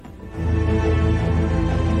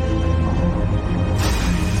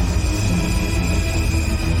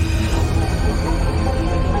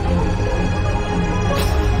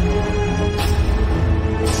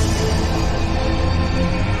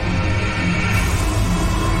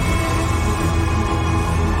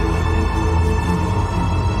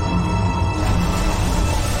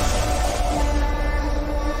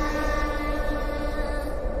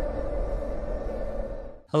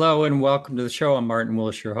Hello and welcome to the show. I'm Martin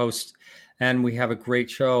Willis, your host, and we have a great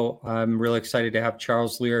show. I'm really excited to have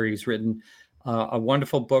Charles Lear. He's written a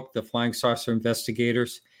wonderful book, The Flying Saucer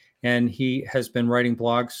Investigators, and he has been writing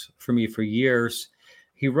blogs for me for years.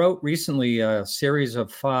 He wrote recently a series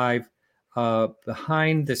of 5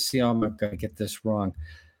 behind the scenes. I'm going to get this wrong.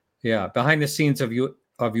 Yeah, behind the scenes of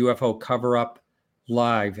UFO Cover Up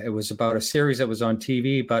Live. It was about a series that was on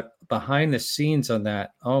TV, but behind the scenes on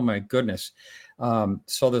that, oh my goodness.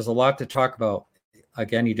 So there's a lot to talk about.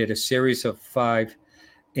 Again, he did a series of 5,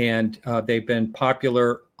 and they've been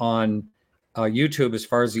popular on YouTube as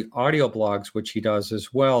far as the audio blogs, which he does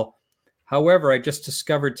as well. However, I just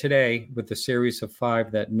discovered today with the series of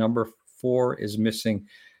 5 that number 4 is missing,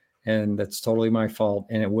 and that's totally my fault.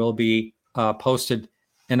 And it will be posted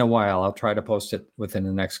in a while. I'll try to post it within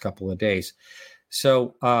the next couple of days.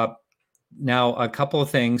 So now a couple of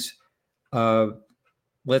things.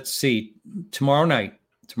 Let's see. Tomorrow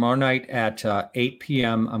night at 8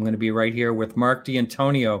 p.m., I'm going to be right here with Mark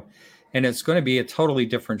D'Antonio, and it's going to be a totally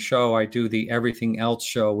different show. I do the Everything Else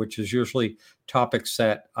show, which is usually topics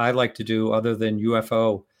that I like to do other than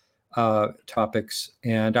UFO topics.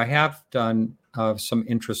 And I have done some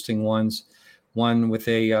interesting ones. One with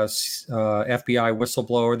a FBI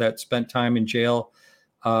whistleblower that spent time in jail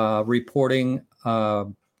reporting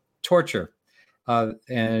torture.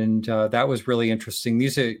 And that was really interesting.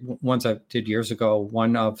 These are ones I did years ago.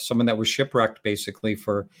 One of someone that was shipwrecked basically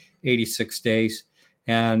for 86 days,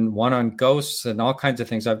 and one on ghosts and all kinds of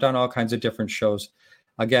things. I've done all kinds of different shows.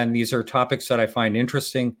 Again, these are topics that I find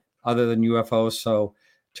interesting other than UFOs. So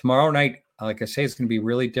tomorrow night, like I say, it's going to be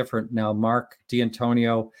really different. Now, Mark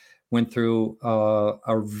D'Antonio went through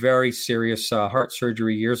a very serious heart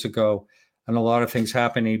surgery years ago, and a lot of things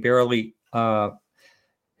happened.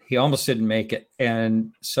 He almost didn't make it.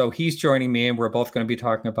 And so he's joining me, and we're both going to be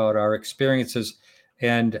talking about our experiences.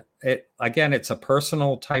 And it's a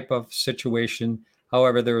personal type of situation.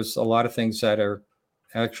 However, there's a lot of things that are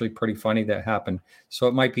actually pretty funny that happen. So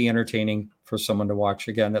it might be entertaining for someone to watch.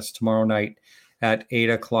 Again, that's tomorrow night at 8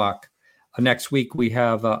 o'clock. Next week, we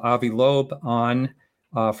have Avi Loeb on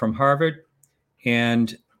from Harvard.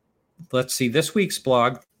 And let's see, this week's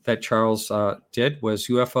blog that Charles did was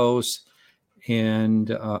UFOs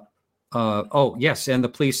and and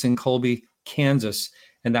the police in Colby, Kansas.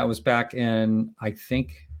 And that was back in, I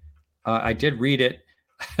think, I did read it.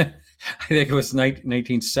 I think it was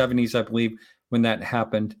 1970s, I believe, when that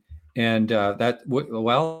happened. And I think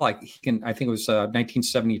it was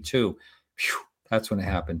 1972. Whew, that's when it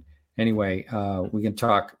happened. Anyway, we can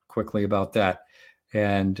talk quickly about that.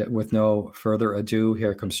 And with no further ado,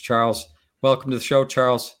 here comes Charles. Welcome to the show,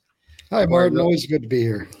 Charles. Hi, Martin. Always good to be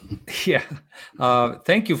here. Yeah.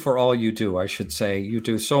 Thank you for all you do, I should say. You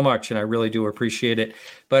do so much, and I really do appreciate it.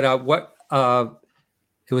 But it was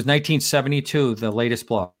 1972, the latest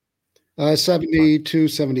blog. 72,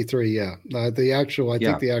 73, yeah. I think the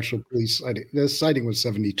actual police sighting, the sighting was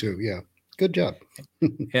 72, yeah. Good job.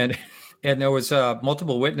 and there was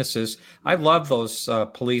multiple witnesses. I love those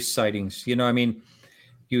police sightings. You know, I mean,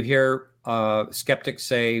 you hear skeptics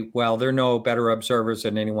say, well, they're no better observers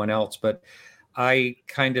than anyone else, but I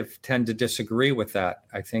kind of tend to disagree with that.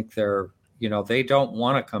 I think they don't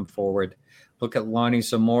want to come forward. Look at Lonnie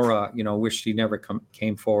Zamora, wished he never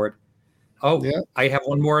came forward. Oh, yeah. I have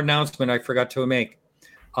one more announcement I forgot to make.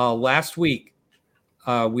 Last week,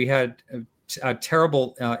 we had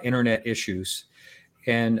terrible internet issues,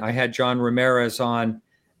 and I had John Ramirez on,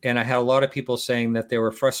 and I had a lot of people saying that they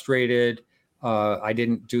were frustrated. I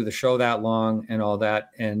didn't do the show that long and all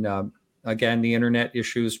that. And again, the internet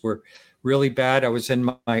issues were really bad. I was in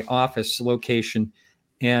my office location,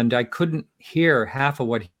 and I couldn't hear half of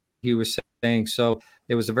what he was saying. So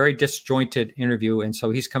it was a very disjointed interview. And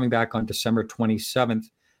so he's coming back on December 27th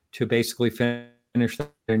to basically finish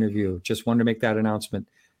the interview. Just wanted to make that announcement.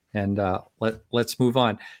 And let's move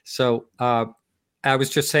on. So I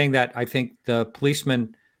was just saying that I think the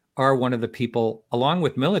policemen are one of the people, along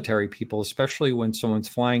with military people, especially when someone's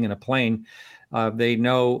flying in a plane, they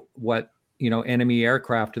know what, enemy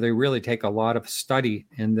aircraft, they really take a lot of study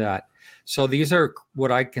in that. So these are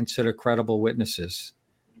what I consider credible witnesses.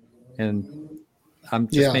 And I'm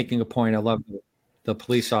just making a point. I love the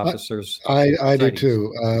police officers. I do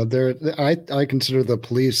too. I consider the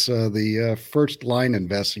police the first line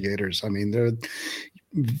investigators. I mean, they're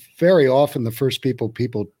very often the first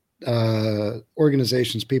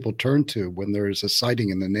organizations people turn to when there's a sighting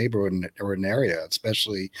in the neighborhood or an area,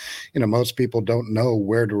 especially, most people don't know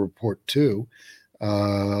where to report to.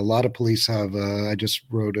 A lot of police have, I just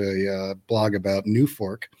wrote a blog about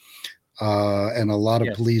Newfork, and a lot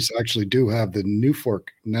of police actually do have the Newfork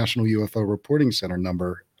National UFO Reporting Center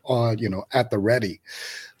number at the ready.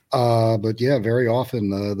 But yeah, very often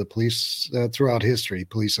the police throughout history,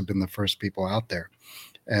 police have been the first people out there.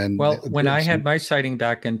 And well, when I had my sighting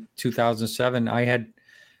back in 2007, I had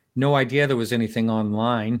no idea there was anything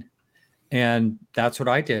online. And that's what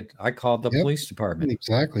I did. I called the police department.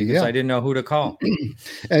 Exactly. Because I didn't know who to call.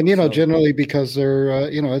 And, generally because they're,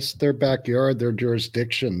 it's their backyard, their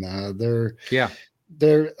jurisdiction.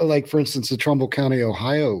 They're like, for instance, the Trumbull County,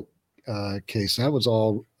 Ohio case, that was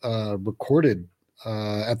all recorded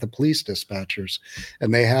at the police dispatchers,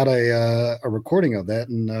 and they had a recording of that.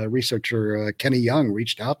 And researcher Kenny Young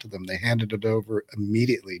reached out to them. They handed it over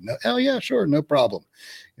immediately. No, oh yeah, sure, no problem.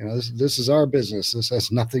 This is our business. This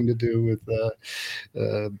has nothing to do with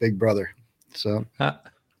Big Brother. So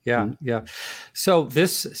yeah. So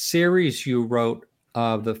this series you wrote,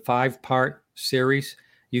 the 5-part series,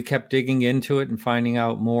 you kept digging into it and finding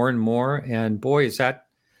out more and more. And boy, is that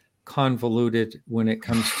convoluted when it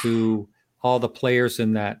comes to all the players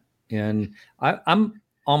in that. And I'm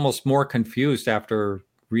almost more confused after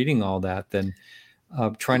reading all that than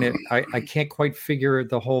trying to, I can't quite figure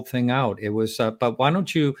the whole thing out. It was, but why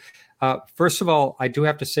don't you, first of all, I do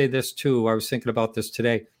have to say this too. I was thinking about this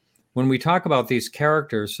today. When we talk about these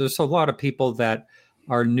characters, there's a lot of people that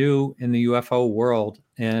are new in the UFO world,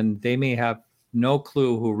 and they may have no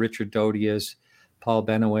clue who Richard Doty is, Paul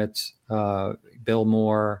Benowitz, Bill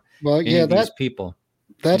Moore, these people.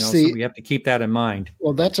 So we have to keep that in mind.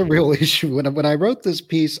 Well, that's a real issue. When I wrote this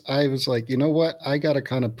piece, I was like, you know what? I got to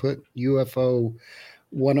kind of put ufology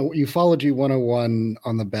 101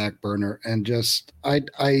 on the back burner, and just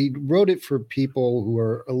I wrote it for people who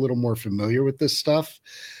are a little more familiar with this stuff.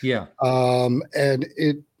 Yeah. And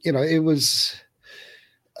it was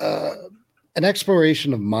an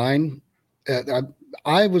exploration of mine.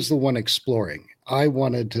 I was the one exploring. I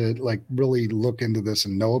wanted to really look into this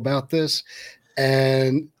and know about this.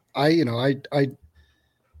 And I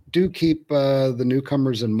do keep the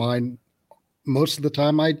newcomers in mind most of the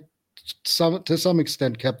time. To some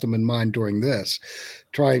extent kept them in mind during this,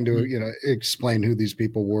 trying to explain who these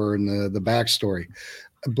people were and the backstory.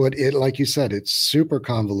 But it, like you said, it's super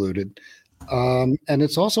convoluted, and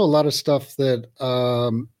it's also a lot of stuff that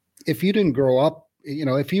if you didn't grow up,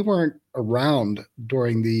 if you weren't around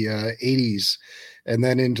during the 80s and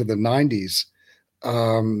then into the 90s.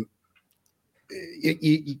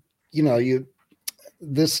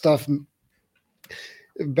 This stuff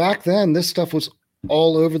back then, this stuff was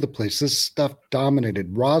all over the place. This stuff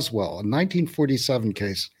dominated. Roswell, a 1947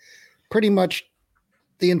 case, pretty much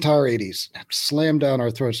the entire 80s slammed down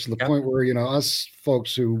our throats to the point where, us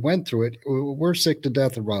folks who went through it, we're sick to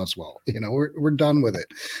death of Roswell. We're done with it.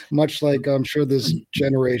 Much like I'm sure this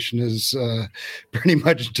generation is pretty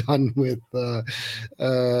much done with To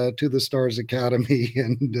the Stars Academy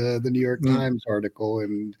and the New York Times article.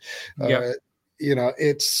 And,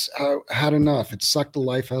 it's had enough. It sucked the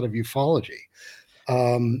life out of ufology.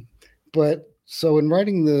 But so in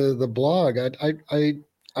writing the blog,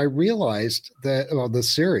 I realized that the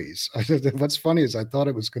series. What's funny is I thought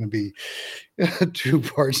it was going to be 2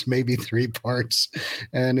 parts, maybe 3 parts,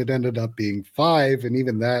 and it ended up being 5. And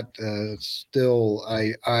even that, still,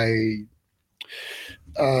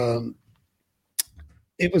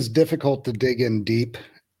 it was difficult to dig in deep,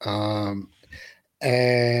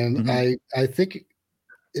 and I think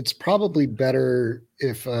it's probably better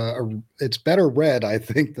if it's better read, I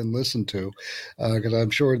think, than listened to, because I'm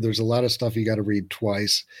sure there's a lot of stuff you got to read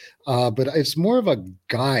twice. But it's more of a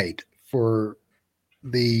guide for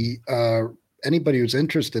the anybody who's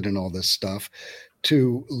interested in all this stuff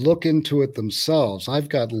to look into it themselves. I've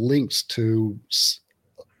got links to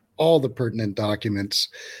all the pertinent documents.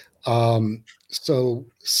 So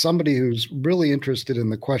somebody who's really interested in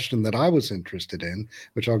the question that I was interested in,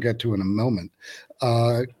 which I'll get to in a moment,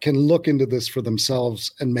 can look into this for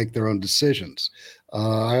themselves and make their own decisions.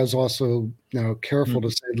 I was also, careful to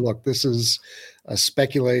say, look, this is a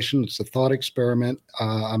speculation. It's a thought experiment.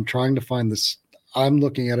 I'm trying to find this. I'm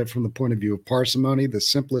looking at it from the point of view of parsimony, the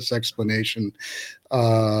simplest explanation.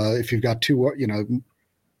 If you've got 2,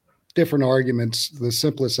 different arguments, the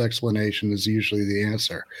simplest explanation is usually the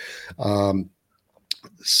answer.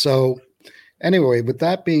 So anyway, with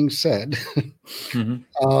that being said,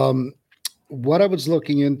 what I was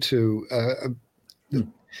looking into,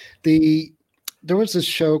 there was this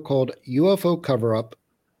show called UFO Cover-Up ?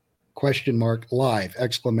 Live !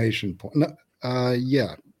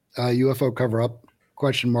 UFO Cover-Up ?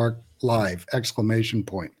 Live !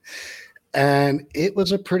 And it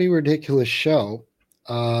was a pretty ridiculous show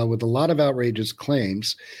with a lot of outrageous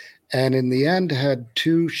claims. and in the end had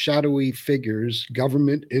two shadowy figures,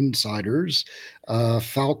 government insiders,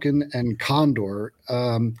 Falcon and Condor,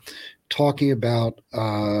 talking about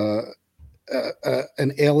an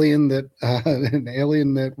alien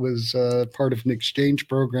that was part of an exchange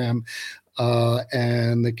program,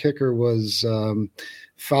 and the kicker was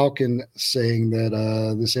Falcon saying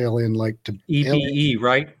that this alien liked to EBE,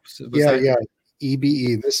 right? Yeah,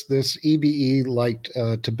 EBE. This EBE liked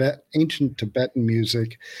ancient Tibetan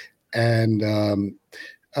music, and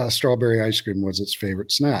strawberry ice cream was its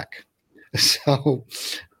favorite snack. So,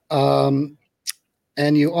 and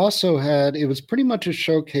you also had, it was pretty much a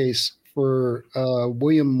showcase for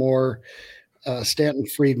William Moore, Stanton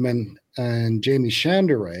Friedman, and Jamie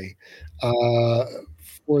Chandray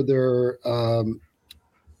for their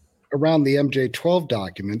around the MJ12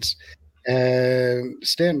 documents. And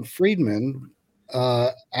Stanton Friedman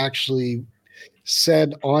actually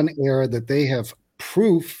said on air that they have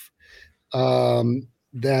proof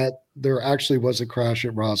that there actually was a crash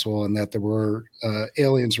at Roswell and that there were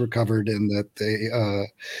aliens recovered and that they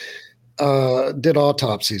did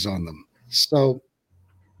autopsies on them. So,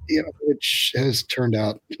 which has turned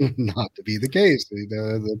out not to be the case.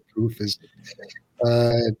 The proof is,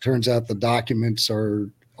 it turns out the documents are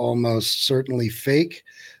almost certainly fake.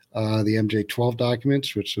 The MJ12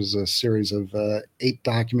 documents, which was a series of 8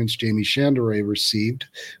 documents Jamie Chandray received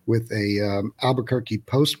with a Albuquerque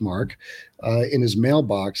postmark in his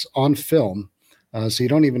mailbox on film. So you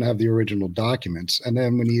don't even have the original documents. And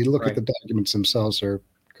then when you look at the documents themselves, they're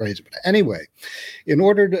crazy. But anyway, in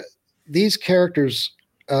order to, these characters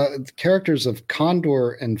of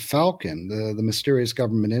Condor and Falcon, the mysterious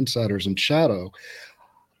government insiders in shadow,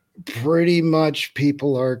 pretty much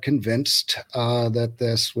people are convinced that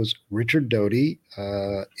this was Richard Doty,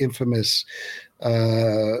 infamous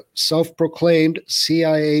self-proclaimed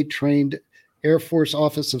CIA-trained Air Force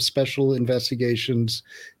Office of Special Investigations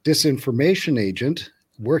disinformation agent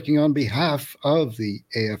working on behalf of the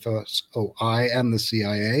AFSOI and the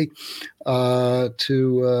CIA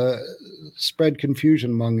to spread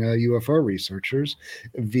confusion among UFO researchers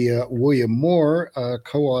via William Moore,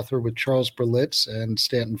 co-author with Charles Berlitz and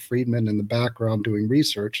Stanton Friedman in the background doing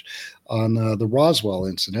research on the Roswell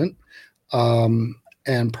incident.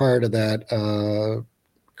 And prior to that,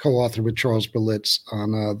 co-author with Charles Berlitz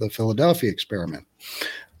on the Philadelphia experiment.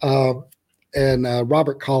 And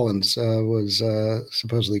Robert Collins was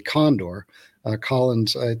supposedly Condor.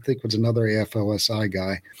 Collins, I think, was another AFOSI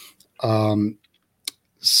guy.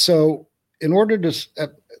 So in order to,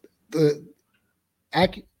 the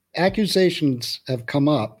accusations have come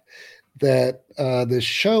up that this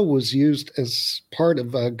show was used as part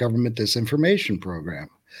of a government disinformation program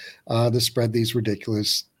to spread these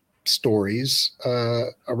ridiculous stories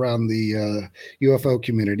around the UFO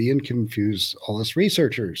community and confuse all us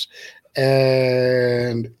researchers.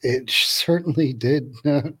 And it certainly did.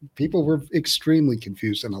 People were extremely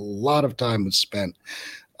confused, and a lot of time was spent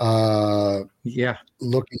looking at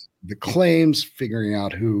the claims, figuring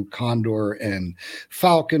out who Condor and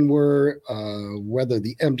Falcon were, whether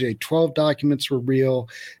the MJ12 documents were real,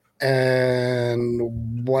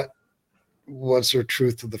 and what was there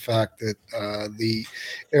truth to the fact that the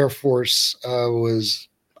Air Force was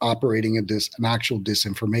operating an actual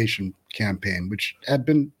disinformation campaign, which had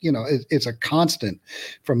been, it's a constant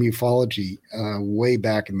from ufology way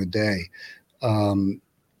back in the day.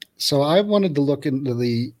 So I wanted to look into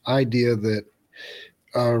the idea that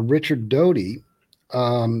Richard Doty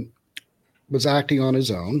was acting on his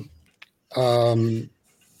own,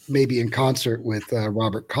 maybe in concert with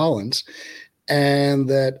Robert Collins, and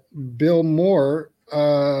that Bill Moore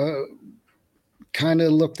kind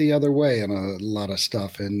of looked the other way on a lot of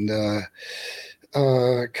stuff and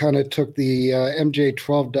kind of took the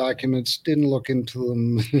MJ12 documents, didn't look into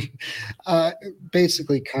them,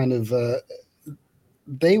 basically kind of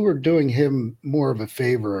they were doing him more of a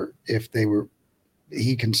favor if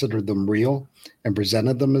he considered them real and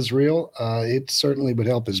presented them as real. It certainly would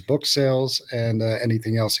help his book sales and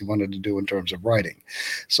anything else he wanted to do in terms of writing.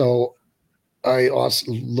 So I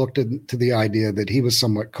also looked into the idea that he was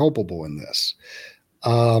somewhat culpable in this,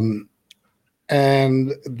 and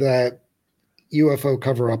that UFO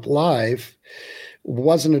Cover-Up Live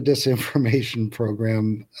wasn't a disinformation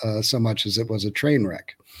program so much as it was a train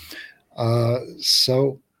wreck.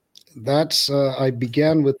 So that's I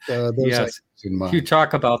began with those ideas in mind. You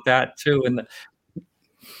talk about that too, and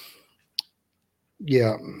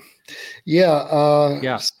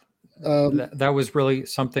that was really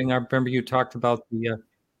something I remember you talked about.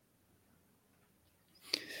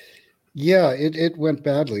 It went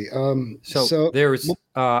badly. So there's,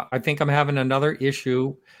 I think I'm having another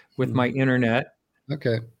issue with my internet.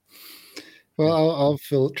 Okay. Well, I'll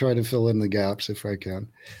try to fill in the gaps if I can.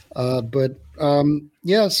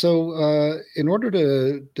 Yeah, so in order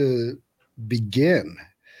to begin,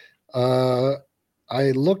 uh,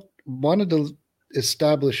 I wanted to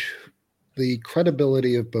establish the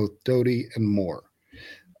credibility of both Doty and Moore.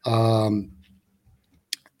 And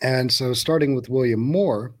so starting with William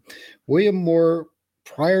Moore,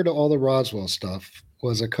 prior to all the Roswell stuff,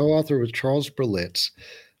 was a co-author with Charles Berlitz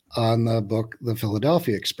on the book The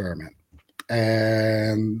Philadelphia Experiment.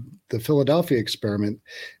 And the Philadelphia Experiment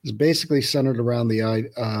is basically centered around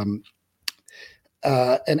an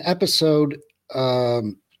episode.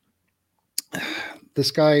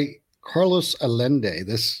 This guy, Carlos Allende,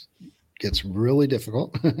 this gets really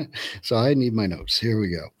difficult. So I need my notes. Here we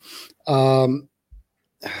go.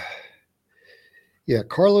 Yeah,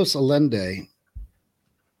 Carlos Allende.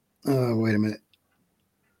 Wait a minute.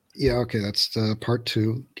 Yeah, okay, that's part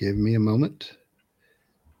 2. Give me a moment.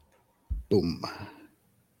 Boom.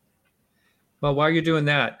 Well, while you're doing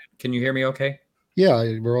that, can you hear me okay? Yeah,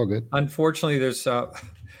 we're all good. Unfortunately,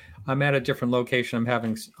 I'm at a different location. I'm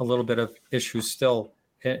having a little bit of issues still.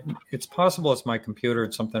 It's possible it's my computer.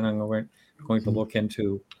 It's something I'm going to look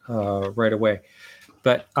into right away.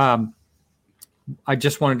 But I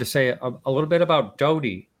just wanted to say a little bit about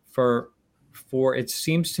Doty. For it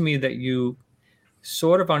seems to me that you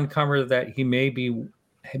sort of uncovered that he may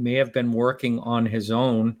have been working on his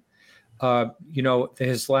own.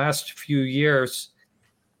 His last few years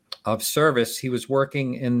of service, he was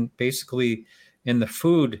working basically in the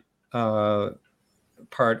food part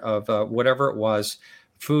of whatever it was,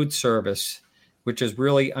 food service, which is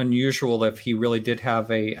really unusual if he really did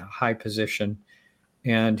have a high position.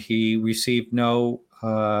 And he received no,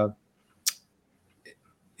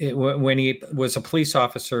 when he was a police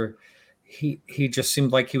officer, he just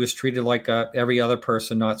seemed like he was treated like every other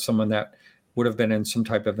person, not someone that would have been in some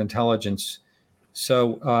type of intelligence.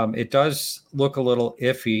 So it does look a little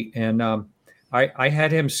iffy. And I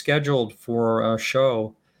had him scheduled for a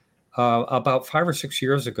show about 5 or 6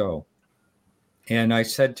 years ago. And I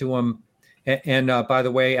said to him, and by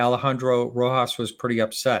the way, Alejandro Rojas was pretty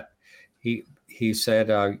upset. He said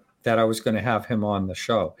that I was going to have him on the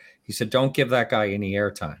show. He said, "Don't give that guy any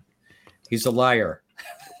airtime. He's a liar."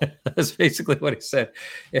 That's basically what he said.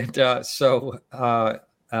 And so I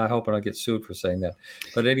hope I don't get sued for saying that.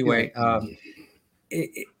 But anyway,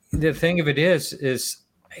 the thing of it is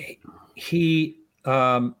he's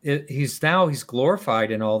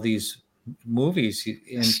glorified in all these movies.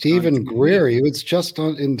 Stephen Greer, he was just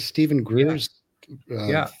in Stephen Greer's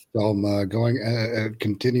film,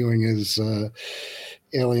 continuing his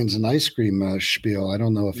aliens and ice cream spiel. I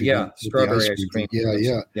don't know if strawberry ice cream.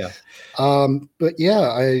 Yeah. But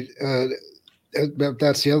yeah,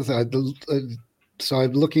 that's the other thing. So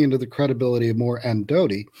I'm looking into the credibility of Moore and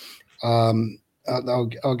Doty.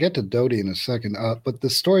 I'll get to Doty in a second. But the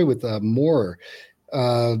story with Moore,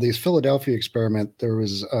 the Philadelphia experiment, there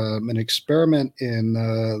was an experiment in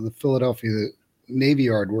the Philadelphia Navy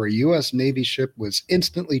Yard where a U.S. Navy ship was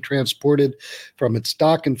instantly transported from its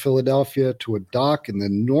dock in Philadelphia to a dock in the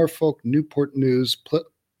Norfolk, Newport News,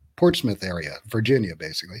 Portsmouth area, Virginia,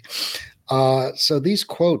 basically. So these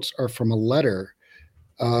quotes are from a letter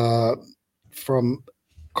from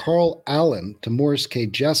Carl Allen to Morris K.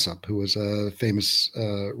 Jessup, who was a famous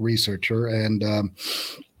researcher, and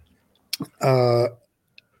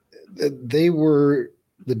they were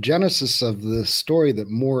the genesis of the story that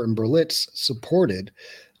Moore and Berlitz supported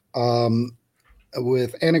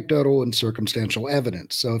with anecdotal and circumstantial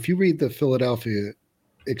evidence. So if you read the Philadelphia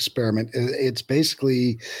experiment, it's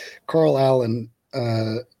basically Carl Allen,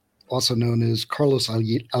 also known as Carlos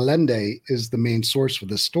Allende, is the main source for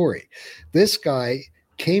this story. This guy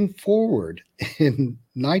came forward in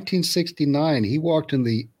 1969. He walked to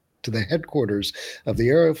the headquarters of the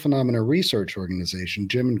Aerial Phenomena Research Organization,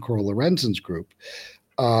 Jim and Coral Lorenzen's group,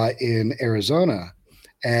 in Arizona,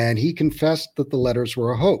 and he confessed that the letters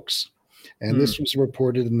were a hoax. And this was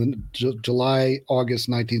reported in the July-August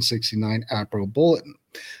 1969 APRO Bulletin.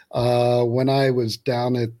 When I was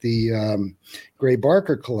down at the Gray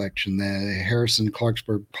Barker collection, the Harrison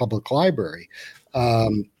Clarksburg Public Library,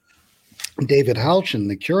 David Halchin,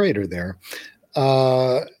 the curator there,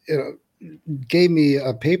 gave me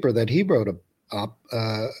a paper that he wrote up,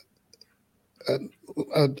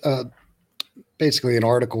 basically an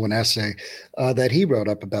article, an essay that he wrote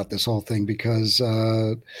up about this whole thing, because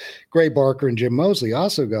Gray Barker and Jim Moseley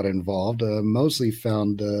also got involved. Moseley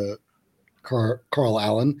found Carl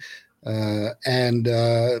Allen, and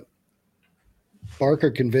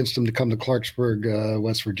Barker convinced him to come to Clarksburg,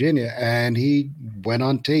 West Virginia, and he went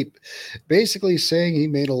on tape basically saying he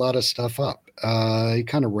made a lot of stuff up. He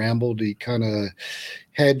kind of rambled. He kind of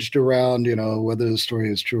hedged around, whether the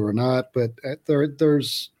story is true or not. But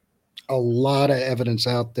there's a lot of evidence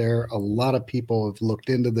out there. A lot of people have looked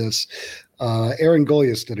into this. Aaron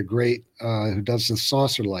Golias did a great, who does the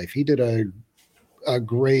Saucer Life. He did a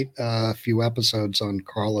great few episodes on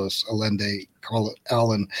Carlos Allende,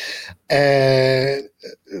 Allen, and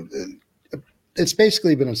it's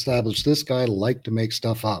basically been established this guy liked to make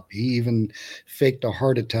stuff up. He even faked a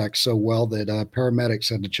heart attack so well that paramedics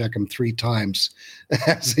had to check him 3 times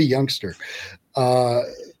as a youngster.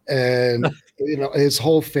 And his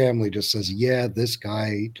whole family just says, yeah, this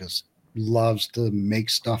guy just loves to make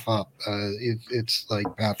stuff up. It's like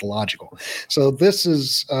pathological. So this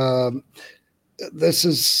is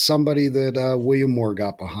somebody that William Moore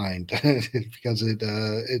got behind because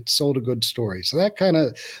it sold a good story. So that kind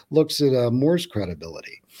of looks at Moore's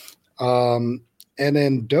credibility. And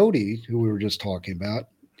then Doty, who we were just talking about,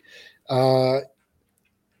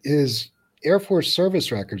 his Air Force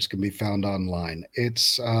service records can be found online.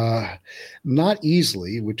 It's not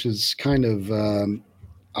easily, which is kind of,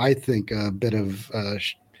 I think, a bit of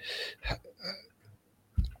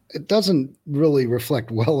it doesn't really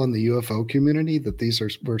reflect well on the UFO community that these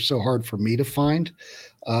were so hard for me to find.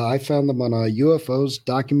 I found them on UFOs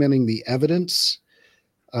Documenting the Evidence.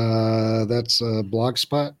 That's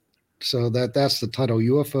Blogspot. So that's the title,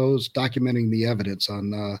 UFOs Documenting the Evidence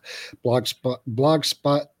on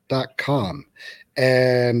blogspot.com.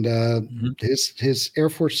 And his Air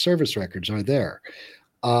Force service records are there.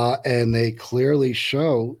 And they clearly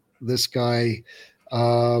show this guy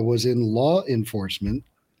was in law enforcement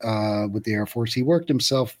with the Air Force. He worked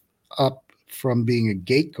himself up from being a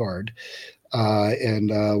gate guard and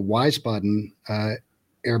Wiesbaden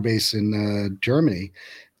Air Base in Germany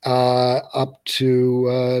up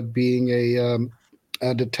to being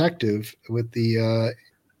a detective with the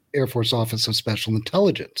Air Force Office of Special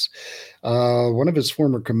Intelligence. One of his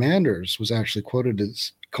former commanders was actually quoted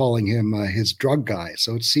as calling him his drug guy.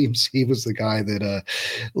 So it seems he was the guy that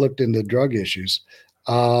looked into drug issues.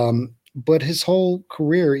 But his whole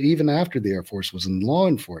career, even after the Air Force, was in law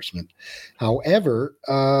enforcement. However,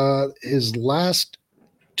 his last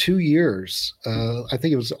 2 years, I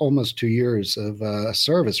think it was almost 2 years of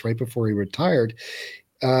service right before he retired,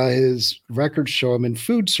 his records show him in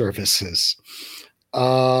food services.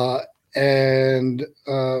 And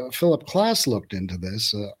Philip Klass looked into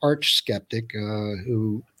this, arch skeptic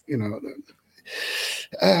who,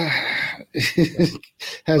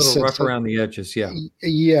 has a little rough around the edges. Yeah.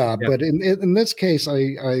 Yeah. But in this case,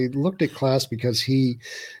 I looked at Klass because he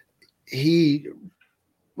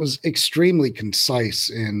was extremely concise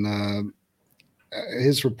in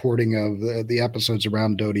his reporting of the episodes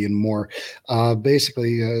around Doty and Moore.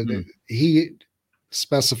 Basically, he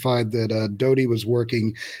specified that Doty was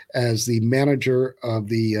working as the manager of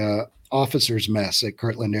the officers' mess at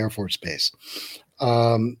Kirtland Air Force Base.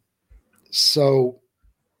 So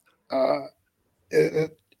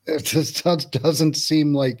it just doesn't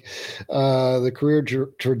seem like the career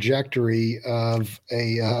trajectory of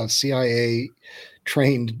a CIA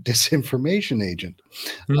trained disinformation agent.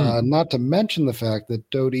 Not to mention the fact that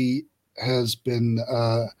Doty has been,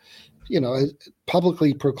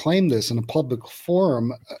 publicly proclaimed this in a public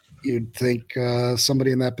forum. You'd think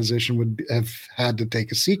somebody in that position would have had to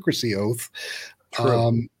take a secrecy oath.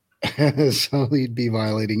 So he'd be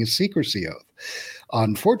violating a secrecy oath.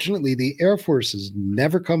 Unfortunately, the Air Force has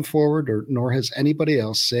never come forward, nor has anybody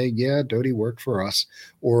else saying, yeah, Doty worked for us,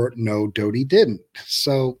 or no, Doty didn't.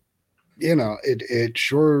 So, it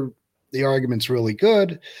sure, the argument's really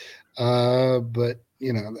good, but,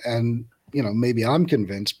 maybe I'm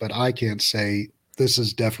convinced, but I can't say this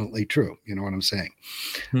is definitely true. You know what I'm saying?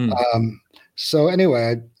 So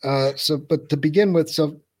anyway, but to begin with,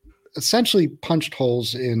 essentially punched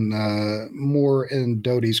holes in Moore and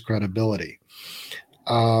Doty's credibility.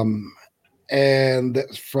 And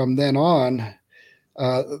from then on,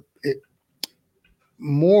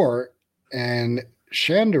 Moore and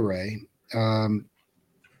Chandray,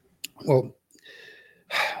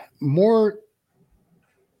 Moore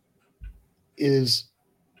is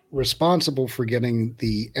responsible for getting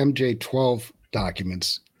the MJ-12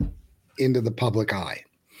 documents into the public eye.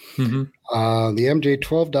 The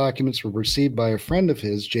MJ-12 documents were received by a friend of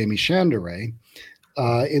his, Jamie Chandray,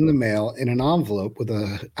 in the mail in an envelope with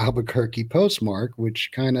a Albuquerque postmark,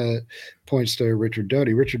 which kind of points to Richard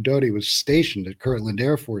Doty. Richard Doty was stationed at Kirtland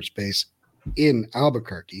Air Force Base in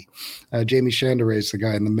Albuquerque. Jamie Chandray is the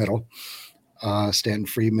guy in the middle. Stanton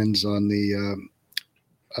Friedman's on the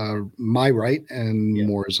my right, and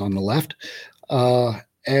Moore is on the left.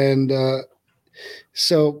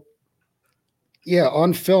 So Yeah,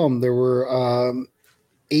 on film there were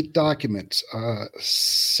 8 documents.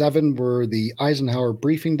 7 were the Eisenhower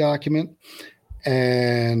briefing document,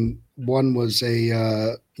 and 1 was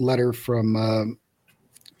a letter from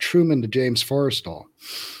Truman to James Forrestal.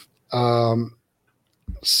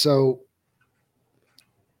 So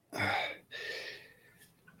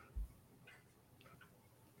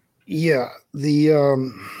yeah,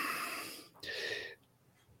 the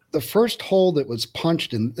first hole that was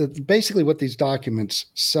punched in, basically what these documents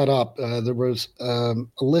set up, there was a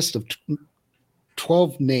list of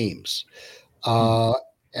 12 names of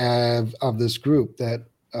this group that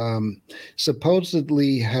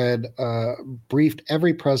supposedly had briefed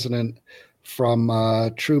every president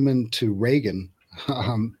from Truman to Reagan.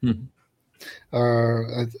 Yeah,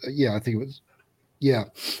 I think it was, yeah,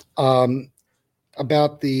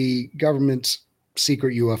 about the government's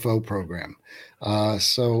secret UFO program.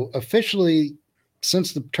 So officially,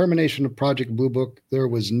 since the termination of Project Blue Book, there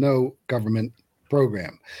was no government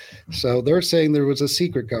program. So they're saying there was a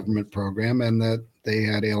secret government program and that they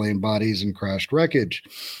had alien bodies and crashed wreckage,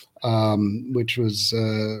 which was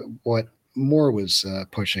what Moore was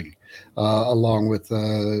pushing, along with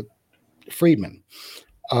Friedman.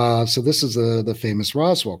 So this is the famous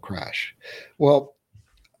Roswell crash. Well,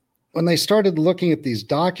 when they started looking at these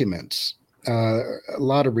documents, a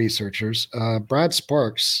lot of researchers, Brad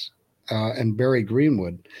Sparks and Barry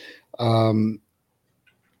Greenwood,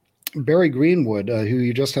 Barry Greenwood, who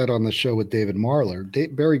you just had on the show with David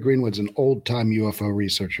Marler. Barry Greenwood's an old-time UFO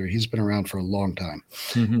researcher. He's been around for a long time.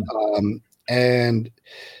 And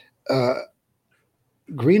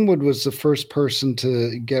Greenwood was the first person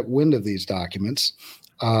to get wind of these documents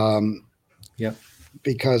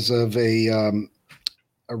because of a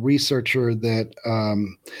researcher that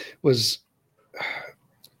was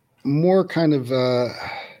more kind of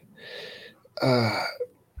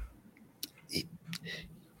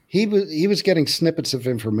he was getting snippets of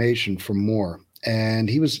information from Moore, and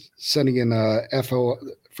he was sending in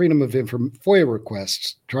Freedom of FOIA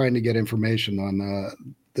requests, trying to get information on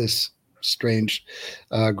this strange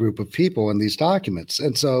group of people and these documents.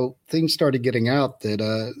 And so things started getting out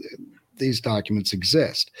that these documents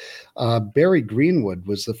exist. Barry Greenwood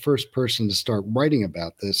was the first person to start writing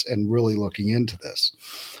about this and really looking into this.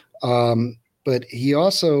 But he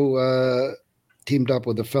also teamed up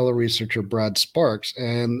with a fellow researcher, Brad Sparks,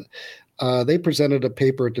 and they presented a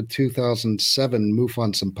paper at the 2007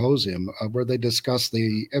 MUFON Symposium where they discussed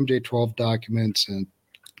the MJ-12 documents and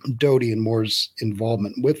Doty and Moore's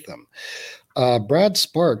involvement with them. Brad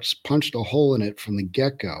Sparks punched a hole in it from the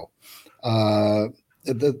get-go.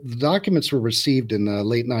 The documents were received in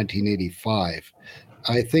late 1985.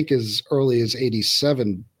 I think as early as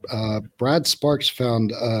 87, Brad Sparks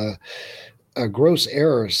found gross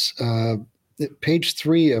errors. Page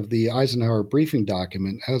 3 of the Eisenhower briefing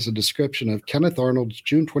document has a description of Kenneth Arnold's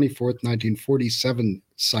June 24th, 1947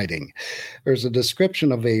 sighting. There's a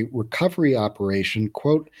description of a recovery operation,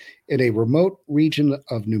 quote, in a remote region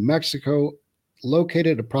of New Mexico,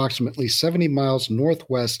 located approximately 70 miles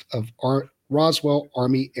northwest of Roswell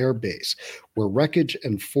Army Air Base, where wreckage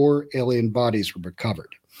and 4 alien bodies were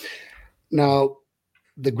recovered. Now,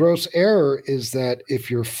 the gross error is that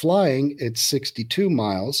if you're flying, it's 62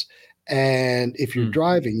 miles, and if you're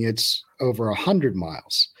driving, it's over 100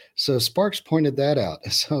 miles. So Sparks pointed that out.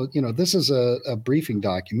 So, this is a briefing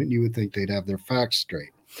document. You would think they'd have their facts straight.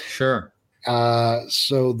 Sure.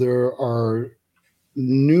 So there are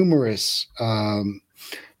numerous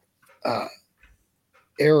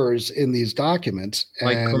errors in these documents.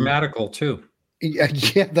 Like grammatical, too. Yeah,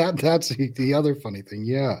 that's the other funny thing.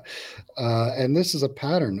 Yeah. And this is a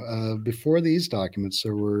pattern. Before these documents,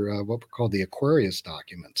 there were what were called the Aquarius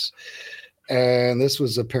documents. And this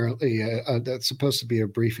was apparently that's supposed to be a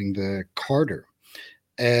briefing to Carter.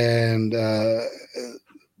 And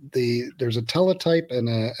there's a teletype and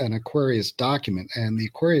an Aquarius document. And the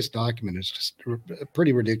Aquarius document is just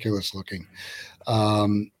pretty ridiculous looking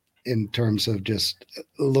in terms of just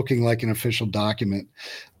looking like an official document.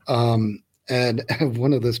 And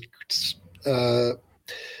one of the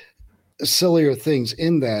sillier things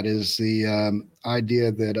in that is the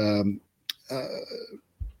idea that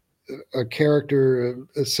a character,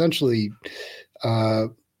 essentially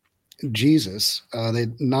Jesus, they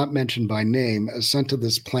not mentioned by name, sent to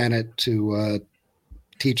this planet to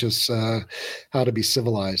teach us how to be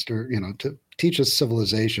civilized, or to teach us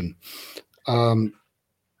civilization.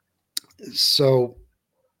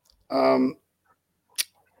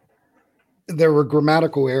 There were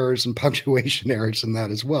grammatical errors and punctuation errors in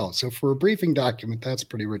that as well. So for a briefing document, that's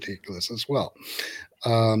pretty ridiculous as well.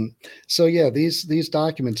 So yeah, these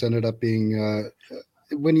documents ended up being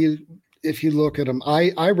when you if you look at them,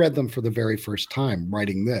 I read them for the very first time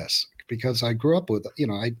writing this because I grew up with,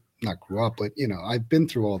 I not grew up, but, I've been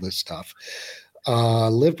through all this stuff,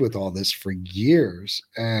 lived with all this for years.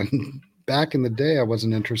 And back in the day, I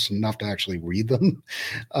wasn't interested enough to actually read them.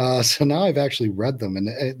 So now I've actually read them,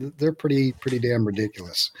 and they're pretty damn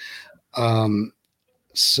ridiculous.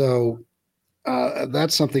 So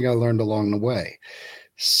that's something I learned along the way.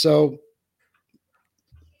 So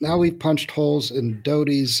now we've punched holes in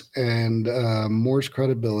Doty's and Moore's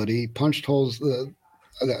credibility, punched holes in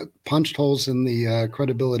the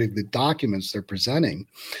credibility of the documents they're presenting.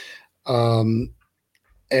 And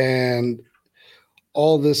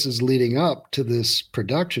all this is leading up to this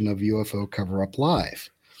production of UFO Cover Up Live.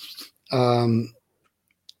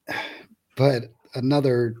 But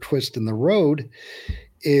another twist in the road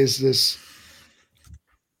is this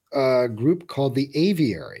group called the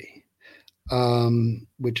Aviary,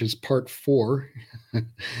 which is part 4.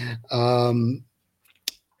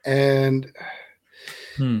 And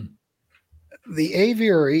the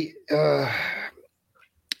Aviary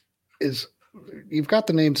is, you've got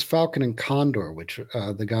the names Falcon and Condor, which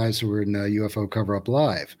the guys who were in UFO Cover Up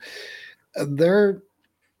Live. There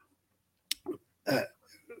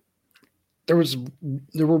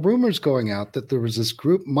were rumors going out that there was this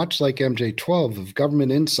group, much like MJ-12, of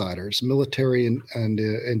government insiders, military and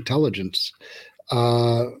intelligence,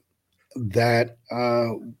 that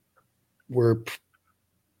were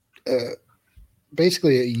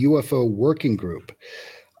basically a UFO working group.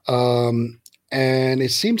 And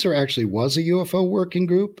it seems there actually was a UFO working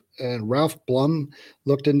group. And Ralph Blum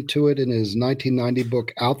looked into it in his 1990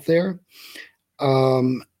 book Out There.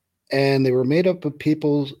 And they were made up of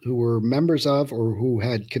people who were members of or who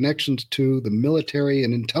had connections to the military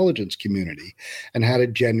and intelligence community and had a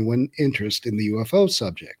genuine interest in the UFO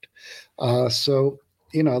subject. So,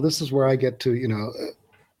 this is where I get to,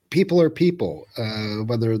 people are people,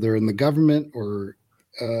 whether they're in the government or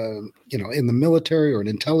in the military or in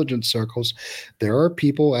intelligence circles. There are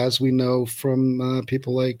people, as we know from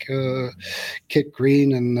people like Kit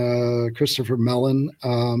Green and Christopher Mellon,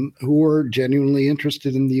 who are genuinely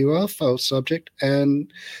interested in the UFO subject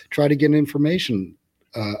and try to get information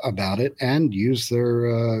about it and use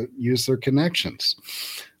their connections.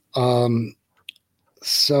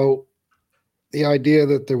 So the idea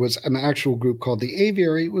that there was an actual group called the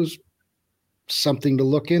Aviary was something to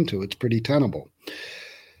look into. It's pretty tenable.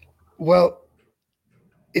 Well,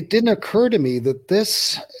 it didn't occur to me that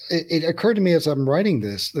it occurred to me as I'm writing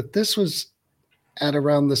this, that this was at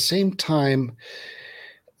around the same time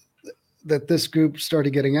that this group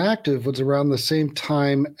started getting active, was around the same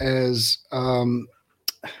time as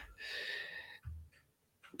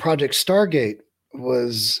Project Stargate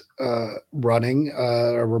was running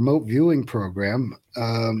a remote viewing program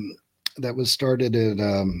that was started at,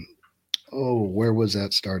 where was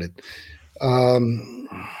that started?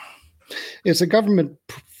 It's a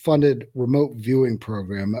government-funded remote viewing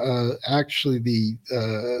program. Actually, the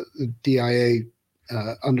DIA,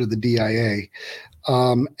 under the DIA,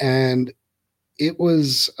 and it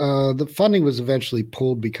was the funding was eventually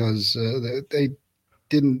pulled because they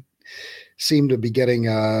didn't seem to be getting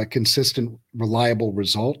consistent, reliable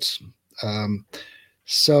results.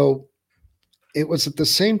 So it was at the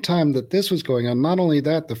same time that this was going on. Not only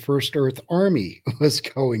that, the First Earth Army was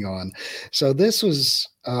going on. So this was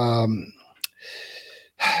the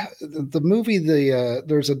movie.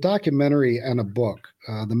 There's a documentary and a book,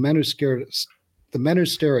 The Men Who Stared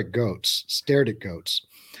at Goats,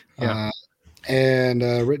 Yeah. and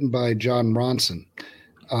written by John Ronson.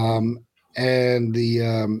 And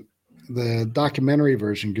the documentary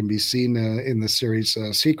version can be seen in the series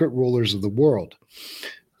Secret Rulers of the World.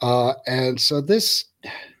 And so this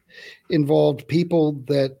involved people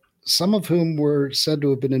that some of whom were said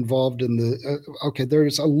to have been involved in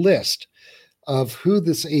there's a list of who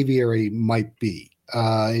this aviary might be.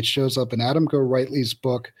 It shows up in Adam Go-Rightly's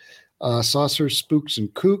book, Saucers, Spooks,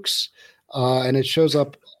 and Kooks. And it shows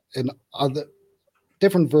up in other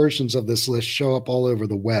different versions of this list show up all over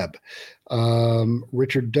the web.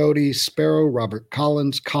 Richard Doty, Sparrow, Robert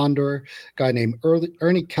Collins, Condor, a guy named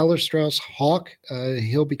Ernie Kellerstrauss, Hawk.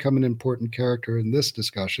 He'll become an important character in this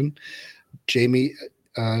discussion. Jamie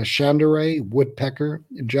Chandray, Woodpecker,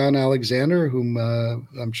 John Alexander, whom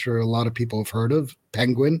I'm sure a lot of people have heard of,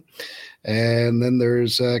 Penguin. And then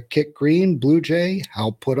there's Kit Green, Blue Jay,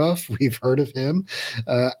 Hal Puthoff, we've heard of him,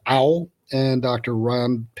 Owl, and Dr.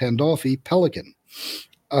 Ron Pandolfi, Pelican.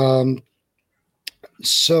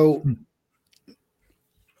 So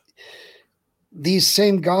these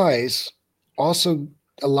same guys, also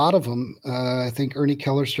a lot of them, I think Ernie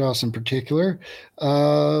Kellerstrauss in particular,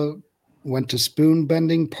 went to spoon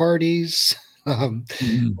bending parties,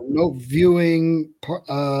 Mhm. remote viewing.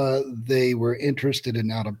 They were interested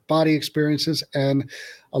in out of body experiences, and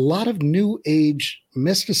a lot of New Age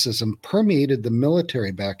mysticism permeated the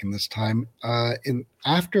military back in this time. In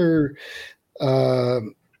after uh,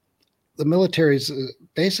 the military's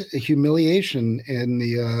basic humiliation in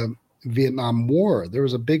the Vietnam War, there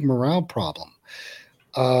was a big morale problem.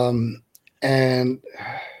 And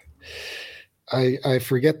I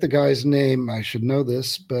forget the guy's name. I should know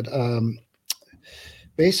this, but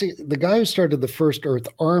basically, the guy who started the First Earth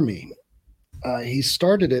Army, he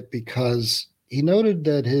started it because he noted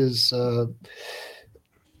that his that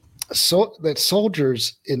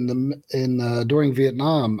soldiers in during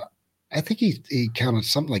Vietnam, I think he counted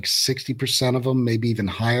something like 60% of them, maybe even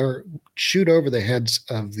higher, shoot over the heads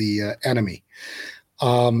of the enemy.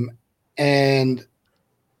 And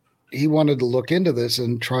he wanted to look into this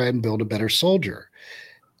and try and build a better soldier.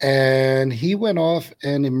 And he went off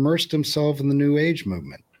and immersed himself in the New Age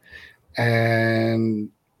movement. And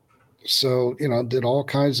so, did all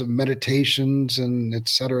kinds of meditations and et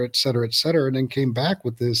cetera, et cetera, et cetera, and then came back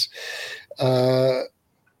with this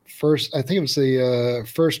first, I think it was the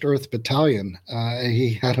First Earth Battalion.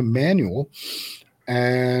 He had a manual,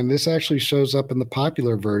 and this actually shows up in the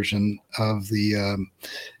popular version of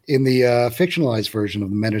in the fictionalized version of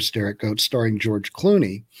the Men Who Stare at Goats, starring George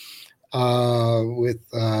Clooney, with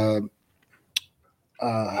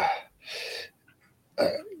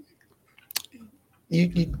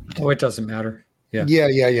It doesn't matter.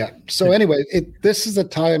 Yeah. So anyway, this is a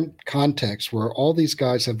time context where all these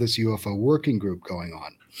guys have this UFO working group going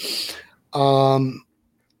on.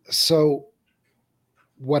 So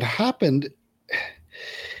what happened,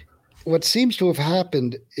 what seems to have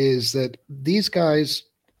happened is that these guys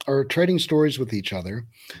are trading stories with each other.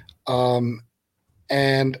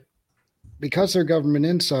 And because they're government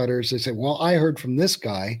insiders, they say, well, I heard from this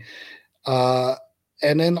guy.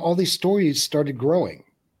 And then all these stories started growing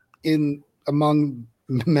among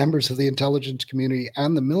members of the intelligence community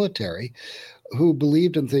and the military who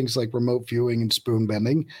believed in things like remote viewing and spoon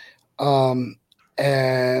bending.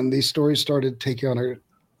 And these stories started taking on a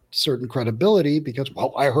certain credibility because,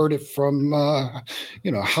 well, I heard it from,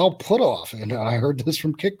 Hal Puthoff, and I heard this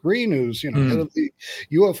from Kit Green, who's, head of the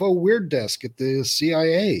UFO Weird Desk at the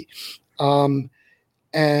CIA.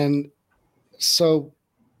 And so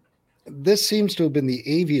this seems to have been the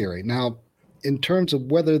aviary. Now, in terms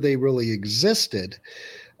of whether they really existed,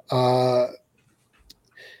 Doty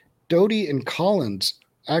and Collins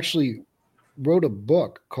actually wrote a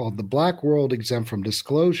book called The Black World Exempt from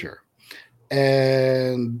Disclosure.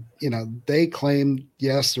 And, they claimed,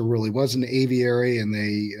 yes, there really was an aviary. And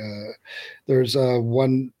there's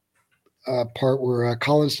one part where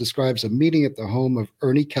Collins describes a meeting at the home of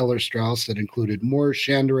Ernie Keller Strauss that included Moore,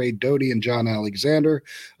 Chandray, Doty, and John Alexander.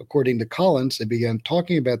 According to Collins, they began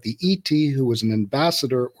talking about the ET, who was an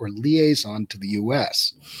ambassador or liaison to the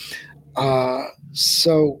U.S.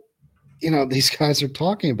 So, these guys are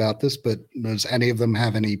talking about this, but does any of them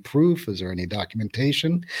have any proof? Is there any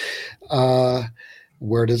documentation?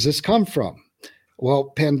 Where does this come from?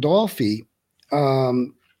 Well, Pandolfi,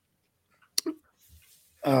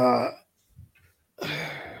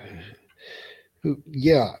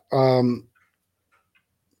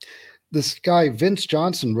 this guy, Vince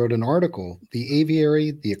Johnson, wrote an article, The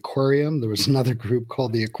Aviary, the Aquarium. There was another group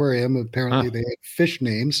called the Aquarium. Apparently they had fish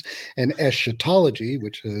names, and eschatology,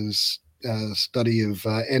 which is a study of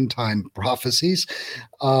end time prophecies.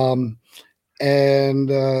 And in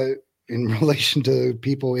relation to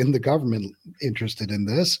people in the government interested in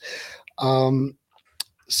this.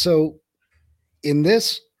 So in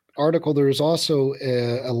this article, there is also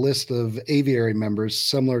a list of aviary members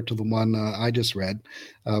similar to the one I just read,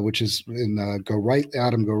 which is in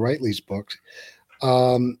Adam Gorightly's book.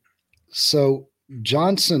 So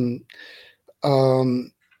Johnson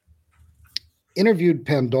interviewed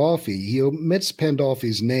Pandolfi. He omits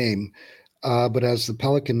Pandolfi's name, but has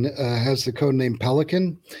the code name Pelican.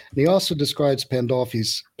 And he also describes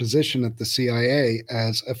Pandolfi's position at the CIA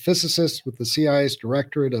as a physicist with the CIA's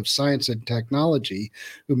Directorate of Science and Technology,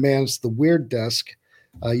 who mans the Weird Desk,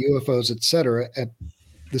 UFOs, etc., at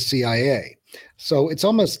the CIA. So it's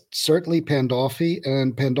almost certainly Pandolfi,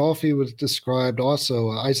 and Pandolfi was described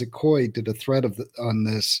also. Isaac Coy did a thread on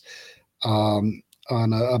this on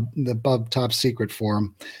the Above Top Secret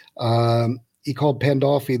forum. He called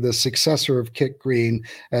Pandolfi the successor of Kit Green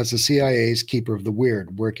as the CIA's keeper of the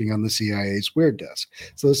weird, working on the CIA's Weird Desk.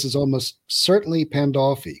 So this is almost certainly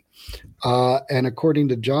Pandolfi. And according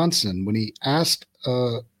to Johnson, when he asked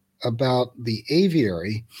about the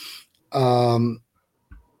aviary,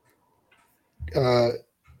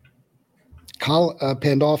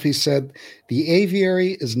 Pandolfi said, the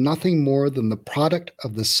aviary is nothing more than the product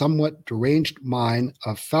of the somewhat deranged mind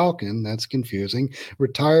of Falcon, that's confusing,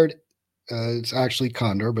 retired, it's actually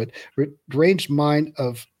Condor, but deranged mind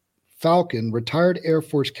of Falcon, retired Air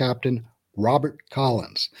Force Captain Robert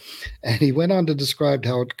Collins. And he went on to describe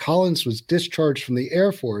how Collins was discharged from the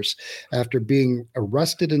Air Force after being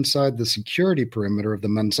arrested inside the security perimeter of the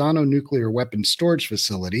Manzano nuclear weapons storage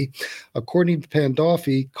facility. According to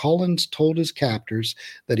Pandolfi, Collins told his captors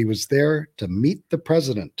that he was there to meet the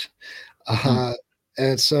president.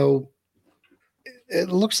 And so it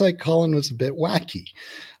looks like Collins was a bit wacky.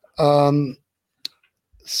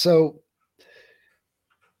 So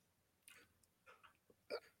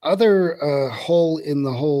other hole in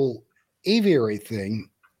the whole aviary thing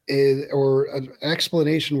is, or an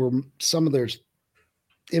explanation where some of their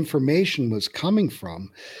information was coming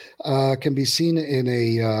from, can be seen in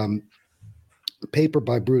a paper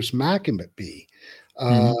by Bruce Maccabee.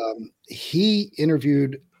 He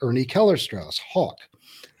interviewed Ernie Kellerstraus, Hawk,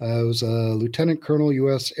 who was a lieutenant colonel,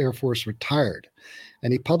 U.S. Air Force, retired,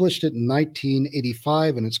 and he published it in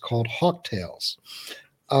 1985, and it's called Hawk Tales.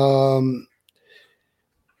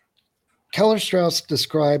 Kellerstraus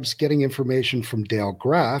describes getting information from Dale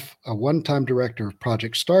Graff, a one-time director of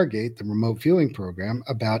Project Stargate, the remote viewing program,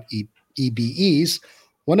 about EBEs,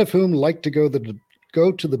 one of whom liked to go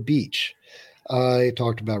to the beach. He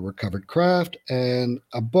talked about recovered craft and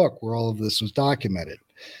a book where all of this was documented.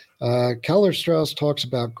 Kellerstraus talks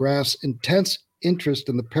about Graff's intense interest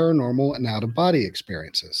in the paranormal and out-of-body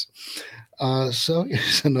experiences. So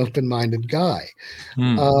he's an open-minded guy.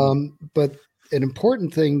 But an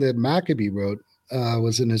important thing that Maccabee wrote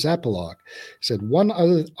was in his epilogue. He said, one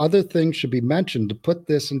other thing should be mentioned to put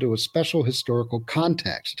this into a special historical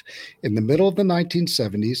context. In the middle of the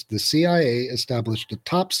 1970s, the CIA established a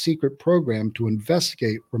top secret program to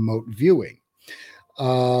investigate remote viewing.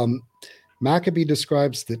 Maccabee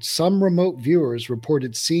describes that some remote viewers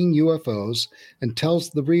reported seeing UFOs and tells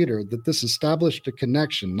the reader that this established a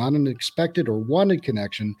connection, not an expected or wanted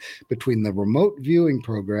connection, between the remote viewing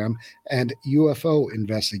program and UFO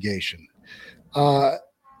investigation.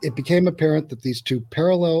 It became apparent that these two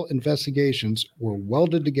parallel investigations were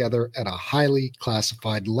welded together at a highly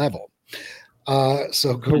classified level.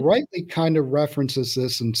 So Golightly kind of references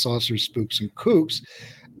this in Saucers, Spooks, and Kooks,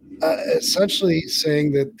 essentially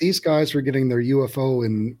saying that these guys were getting their UFO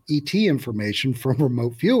and ET information from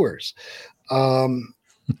remote viewers.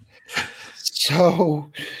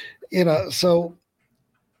 So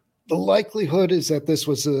the likelihood is that this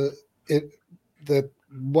was that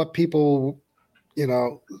what people,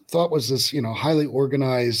 thought was this, highly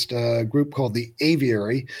organized group called the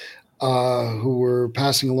Aviary, who were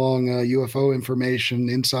passing along UFO information,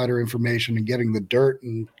 insider information, and getting the dirt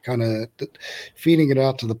and kind of feeding it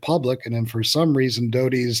out to the public. And then for some reason,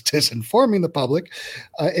 Doty is disinforming the public.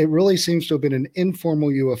 It really seems to have been an informal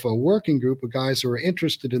UFO working group of guys who are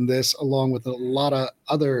interested in this, along with a lot of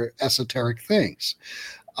other esoteric things.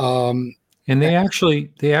 And they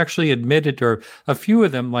actually admitted, or a few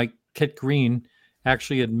of them, like Kit Green,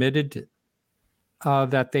 actually admitted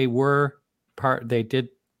that they were part.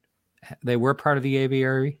 They were part of the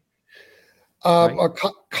aviary. Right?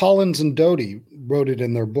 Collins and Doty wrote it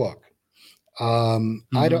in their book. I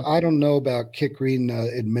don't know about Kit Green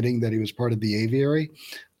admitting that he was part of the aviary,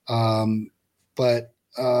 but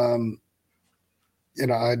I'm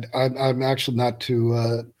actually not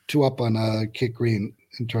too up on Kit Green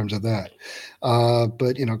in terms of that.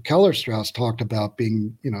 But Kellerstraus talked about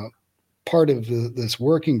being part of this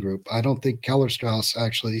working group. I don't think Kellerstraus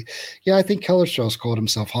actually. Yeah, I think Kellerstraus called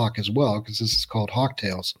himself Hawk as well, because this is called Hawk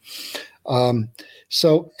Tales.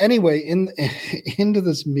 So anyway, into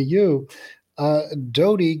this milieu,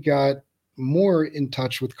 Doty got more in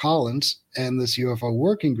touch with Collins and this UFO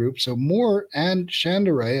working group. So Moore and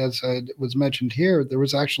Chandray, as was mentioned here, there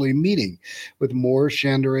was actually a meeting with Moore,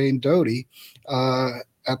 Chandray, and Doty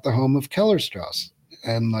at the home of Kellerstraus.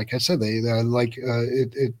 And like I said, they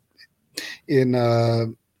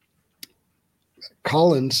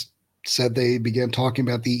Collins said they began talking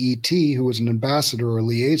about the ET, who was an ambassador or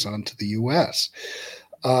liaison to the U.S.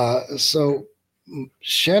 So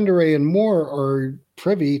Chandray and Moore are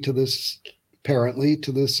privy to this, apparently,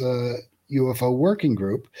 to this UFO working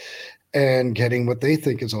group and getting what they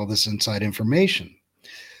think is all this inside information.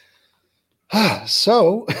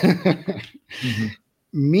 So,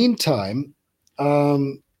 meantime,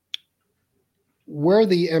 where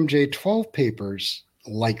the MJ-12 papers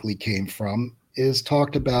likely came from is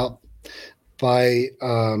talked about by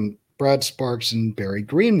Brad Sparks and Barry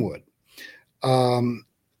Greenwood.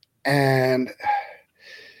 And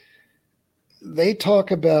they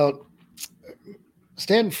talk about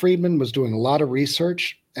Stanton Friedman was doing a lot of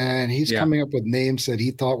research, and he's coming up with names that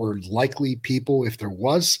he thought were likely people. If there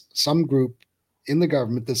was some group in the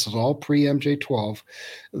government, this is all pre MJ12,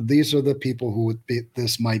 these are the people who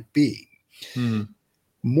this might be.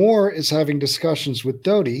 Moore is having discussions with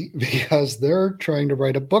Doty because they're trying to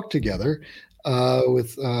write a book together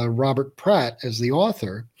with Robert Pratt as the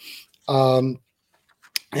author.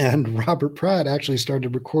 And Robert Pratt actually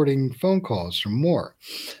started recording phone calls from Moore.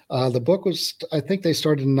 The book was, I think they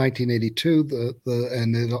started in 1982.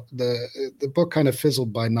 The book kind of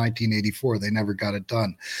fizzled by 1984. They never got it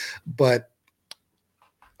done. But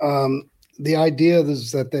the idea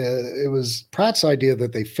is that it was Pratt's idea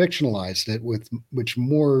that they fictionalized it, with which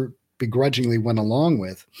Moore begrudgingly went along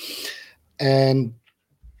with. And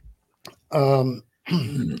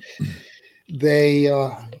they,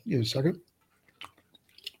 give me a second.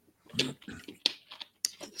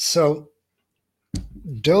 So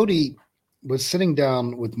Doty was sitting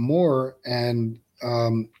down with Moore, and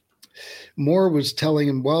Moore was telling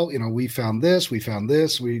him, well, we found this, we think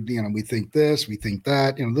this, we think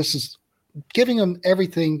that, this is giving him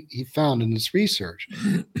everything he found in his research.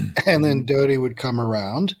 And then Doty would come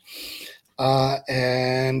around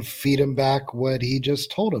and feed him back what he just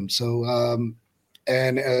told him. So,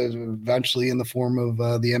 and eventually in the form of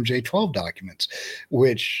the MJ12 documents,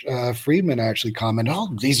 which Friedman actually commented,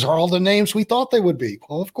 oh, these are all the names we thought they would be.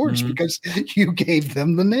 Well, of course, because you gave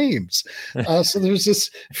them the names. So there's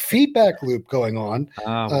this feedback loop going on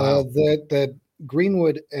that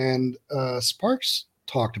Greenwood and Sparks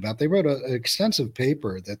talked about. They wrote an extensive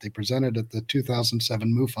paper that they presented at the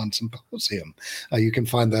 2007 MUFON Symposium. You can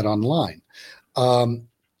find that online.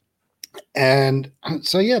 And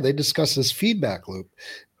so, they discussed this feedback loop.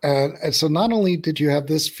 And so not only did you have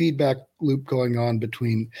this feedback loop going on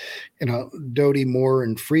between, Doty, Moore,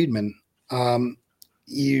 and Friedman,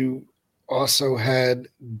 you also had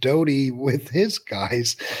Doty with his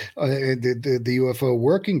guys, the UFO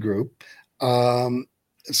working group.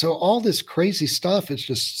 So all this crazy stuff is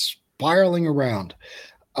just spiraling around.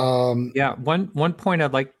 One point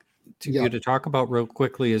I'd like you to talk about real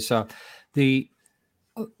quickly is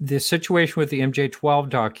the situation with the MJ12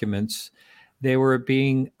 documents. They were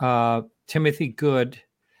being Timothy Good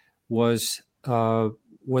was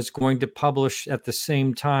going to publish at the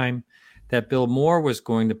same time that Bill Moore was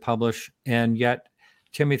going to publish, and yet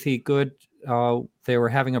Timothy Good, they were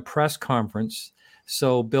having a press conference,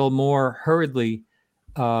 so Bill Moore hurriedly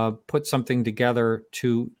put something together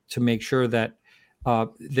to make sure that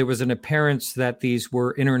there was an appearance that these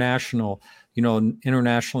were internationally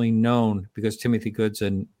known, because Timothy Good's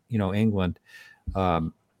in, England.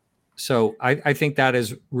 So I think that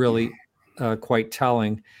is really quite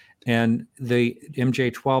telling. And the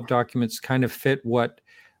MJ12 documents kind of fit what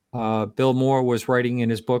Bill Moore was writing in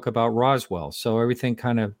his book about Roswell. So everything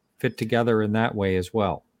kind of fit together in that way as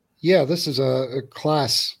well. Yeah, this is a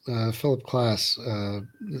Klass, Philip Klass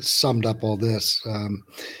summed up all this.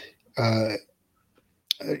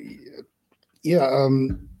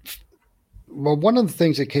 Well, one of the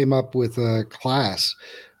things that came up with Klass,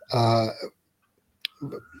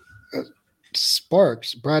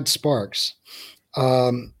 Brad Sparks,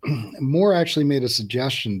 Moore actually made a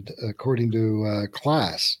suggestion, according to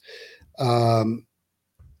Klass,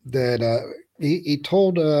 that he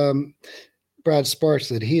told Brad Sparks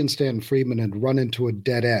that he and Stanton Friedman had run into a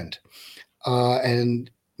dead end.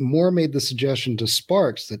 And Moore made the suggestion to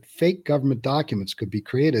Sparks that fake government documents could be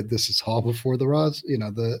created. This is all before this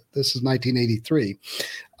is 1983.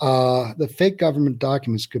 The fake government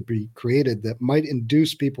documents could be created that might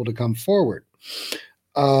induce people to come forward.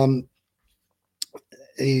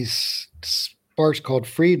 Sparks called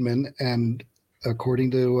Friedman, and according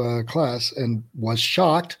to Klass, and was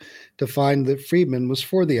shocked to find that Friedman was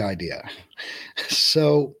for the idea.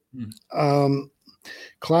 So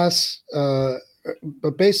Klass,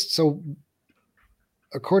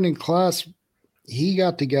 according to Klass, he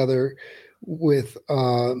got together with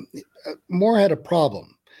Moore had a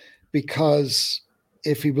problem, because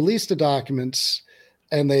if he released the documents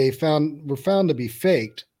and they were found to be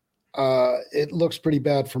faked, it looks pretty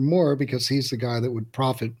bad for Moore, because he's the guy that would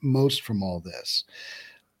profit most from all this.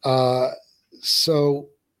 So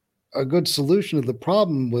a good solution to the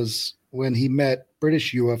problem was when he met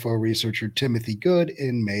British UFO researcher Timothy Good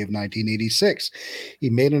in May of 1986. He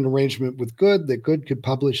made an arrangement with Good that Good could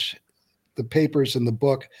publish the papers in the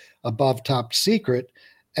book Above Top Secret,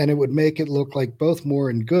 and it would make it look like both Moore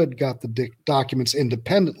and Good got the documents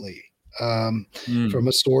independently from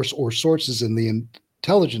a source or sources in the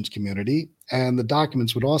intelligence community, and the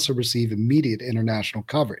documents would also receive immediate international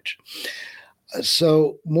coverage.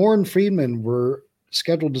 So Moore and Friedman were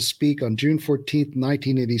scheduled to speak on June 14th,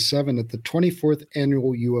 1987 at the 24th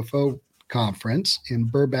Annual UFO Conference in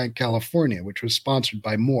Burbank, California, which was sponsored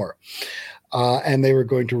by Moore. And they were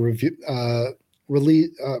going to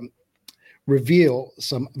reveal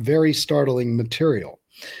some very startling material.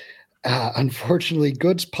 Unfortunately,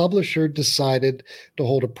 Good's publisher decided to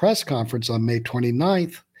hold a press conference on May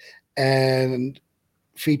 29th and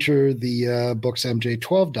feature the book's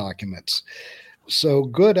MJ-12 documents. So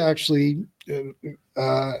Good actually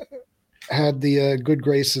had the good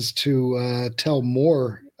graces to tell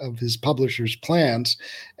Moore of his publisher's plans,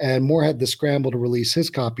 and Moore had the scramble to release his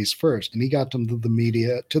copies first, and he got them to the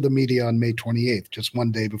media on May 28th, just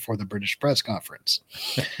one day before the British press conference.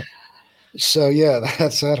 So yeah,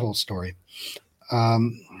 that's that whole story.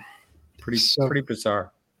 Pretty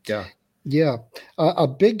bizarre. Yeah. Yeah. A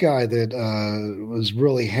big guy that was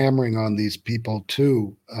really hammering on these people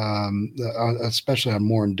too, especially on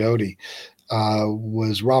Moore and Doty,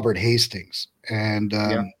 was Robert Hastings. And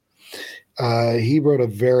he wrote a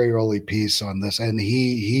very early piece on this, and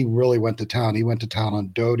he really went to town. He went to town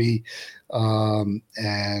on Doty,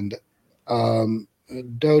 and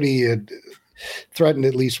Doty had threatened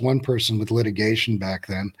at least one person with litigation back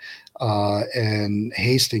then. And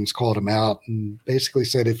Hastings called him out and basically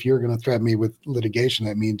said, if you're going to threaten me with litigation,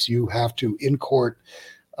 that means you have to, in court,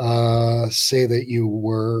 say that you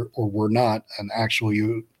were or were not an actual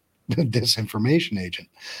disinformation agent.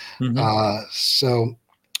 Mm-hmm. So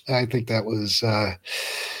I think that was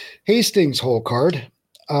Hastings' whole card.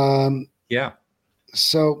 Yeah.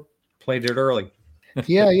 So played it early.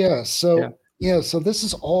 Yeah. So so this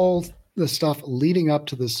is all the stuff leading up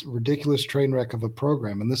to this ridiculous train wreck of a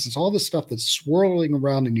program. And this is all the stuff that's swirling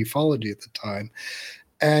around in ufology at the time.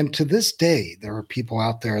 And to this day, there are people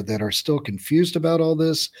out there that are still confused about all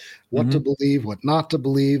this, what to believe, what not to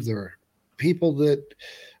believe. There are people that,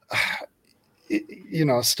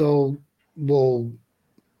 still will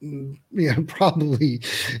probably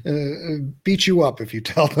beat you up if you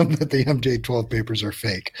tell them that the MJ-12 papers are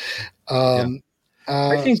fake. I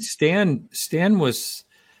think Stan was...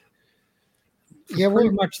 pretty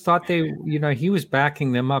much thought they, he was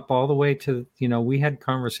backing them up all the way to, we had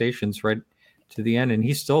conversations right to the end, and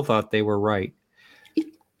he still thought they were right.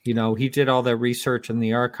 He did all that research in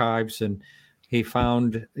the archives, and he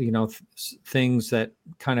found, things that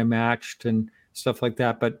kind of matched and stuff like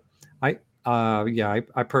that. But I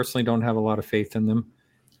personally don't have a lot of faith in them.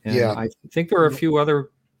 And I think there are a few other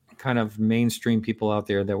kind of mainstream people out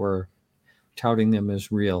there that were touting them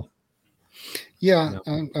as real. Yeah,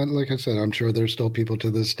 and like I said, I'm sure there's still people to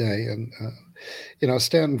this day. And,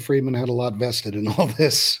 Stanton Friedman had a lot vested in all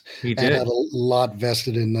this. He did. And had a lot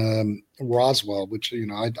vested in Roswell, which,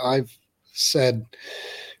 I've said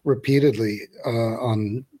repeatedly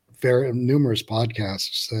on numerous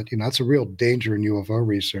podcasts that, that's a real danger in UFO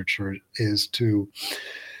research is to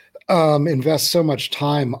invest so mumuch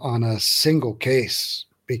time on a single case.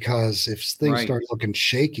 Because if things start looking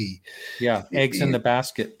shaky, eggs in the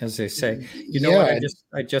basket, as they say. You know what?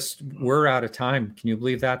 I just we're out of time. Can you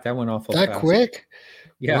believe that? That went awful that fast. Quick?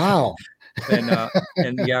 Yeah. Wow.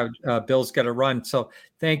 Bill's got to run. So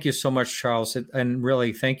thank you so much, Charles, and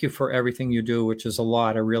really thank you for everything you do, which is a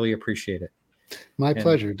lot. I really appreciate it. My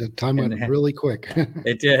pleasure. The time went really quick.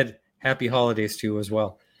 It did. Happy holidays to you as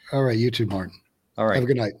well. All right, you too, Martin. All right. Have a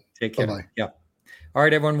good night. Take care. Bye-bye. Yeah. All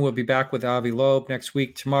right, everyone. We'll be back with Avi Loeb next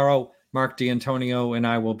week. Tomorrow, Mark D'Antonio and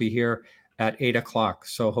I will be here at 8:00.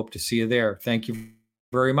 So hope to see you there. Thank you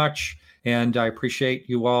very much. And I appreciate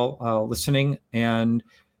you all listening. And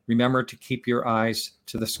remember to keep your eyes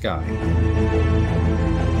to the sky.